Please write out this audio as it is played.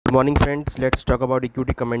Good morning friends, let's talk about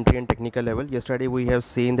equity commentary and technical level. Yesterday we have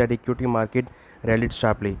seen that equity market rallied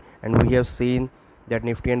sharply and we have seen that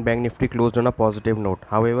Nifty and Bank Nifty closed on a positive note.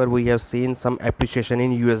 However, we have seen some appreciation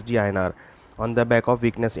in USD INR on the back of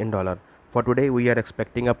weakness in dollar. For today we are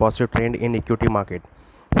expecting a positive trend in equity market.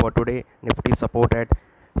 For today, Nifty support at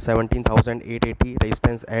 17,880,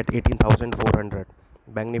 resistance at 18,400.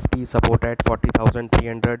 Bank Nifty support at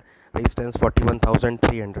 40,300, resistance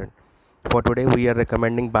 41,300. For today, we are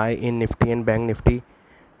recommending buy in Nifty and Bank Nifty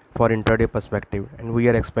for intraday perspective, and we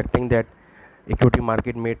are expecting that equity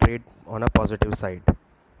market may trade on a positive side.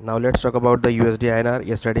 Now let's talk about the USD INR.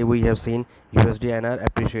 Yesterday we have seen USD INR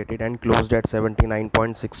appreciated and closed at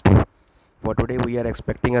 79.62. For today we are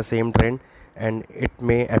expecting a same trend and it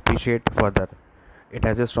may appreciate further. It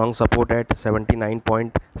has a strong support at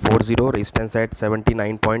 79.40, resistance at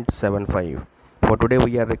 79.75. For today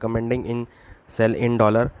we are recommending in sell in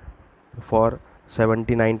dollar for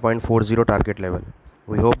 79.40 target level.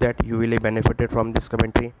 We hope that you will be benefited from this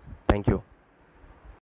commentary. Thank you.